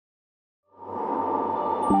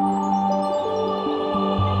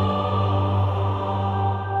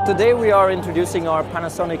Today we are introducing our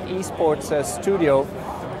Panasonic Esports studio,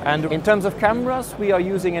 and in terms of cameras we are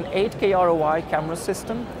using an 8K ROI camera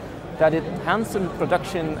system that enhances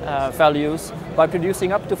production values by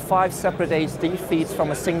producing up to 5 separate HD feeds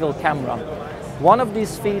from a single camera. One of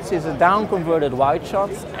these feeds is a down-converted wide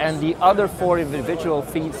shots, and the other 4 individual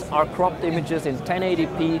feeds are cropped images in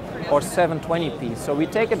 1080p or 720p. So we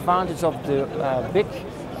take advantage of the big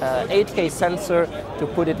 8K sensor to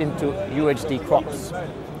put it into UHD crops.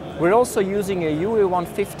 We're also using a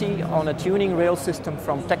UA150 on a tuning rail system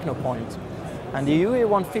from Technopoint. And the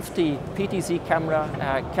UA150 PTZ camera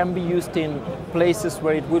can be used in places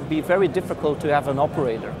where it would be very difficult to have an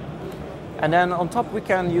operator. And then on top we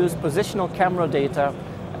can use positional camera data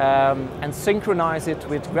and synchronize it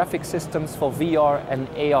with graphic systems for VR and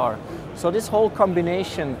AR. So this whole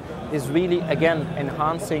combination is really, again,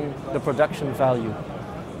 enhancing the production value.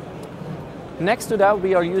 Next to that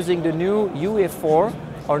we are using the new UA4,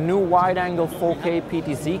 our new wide-angle 4K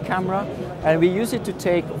PTZ camera, and we use it to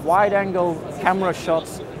take wide-angle camera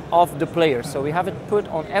shots of the player. So we have it put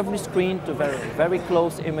on every screen to very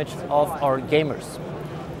close image of our gamers.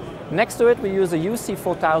 Next to it we use a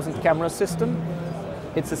UC4000 camera system.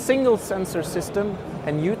 It's a single sensor system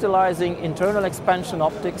and utilizing internal expansion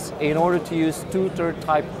optics in order to use 2/3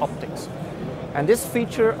 type optics. And this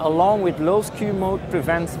feature, along with low skew mode,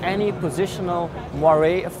 prevents any positional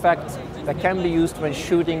moiré effect that can be used when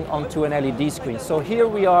shooting onto an LED screen. So here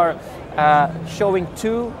we are showing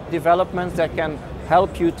 2 developments that can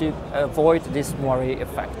help you to avoid this moiré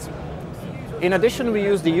effect. In addition, we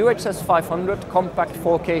use the UHS500 compact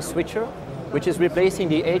 4K switcher, which is replacing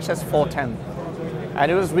the HS410. And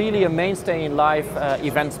it was really a mainstay in live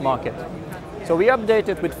events market. So we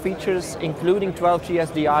updated with features including 12G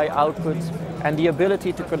SDI outputs and the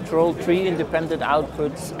ability to control 3 independent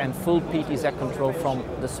outputs and full PTZ control from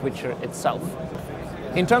the switcher itself.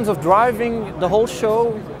 In terms of driving the whole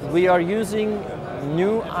show, we are using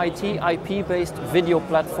new IP-based video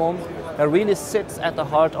platform that really sits at the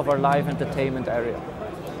heart of our live entertainment area.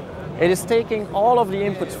 It is taking all of the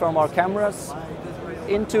inputs from our cameras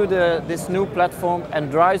into this new platform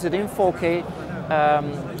and drives it in 4K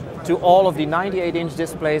to all of the 98-inch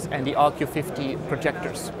displays and the RQ50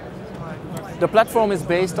 projectors. The platform is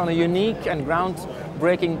based on a unique and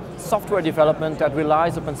groundbreaking software development that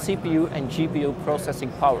relies upon CPU and GPU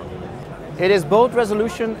processing power. It is both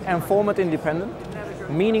resolution and format independent,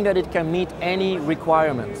 meaning that it can meet any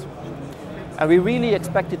requirement. And we really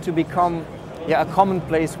expect it to become a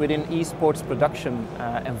commonplace within esports production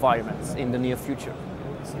environments in the near future.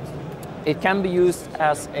 It can be used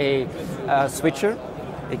as a switcher,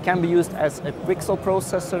 it can be used as a pixel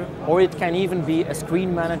processor, or it can even be a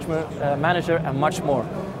screen manager and much more.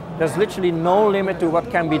 There's literally no limit to what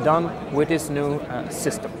can be done with this new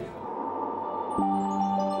system.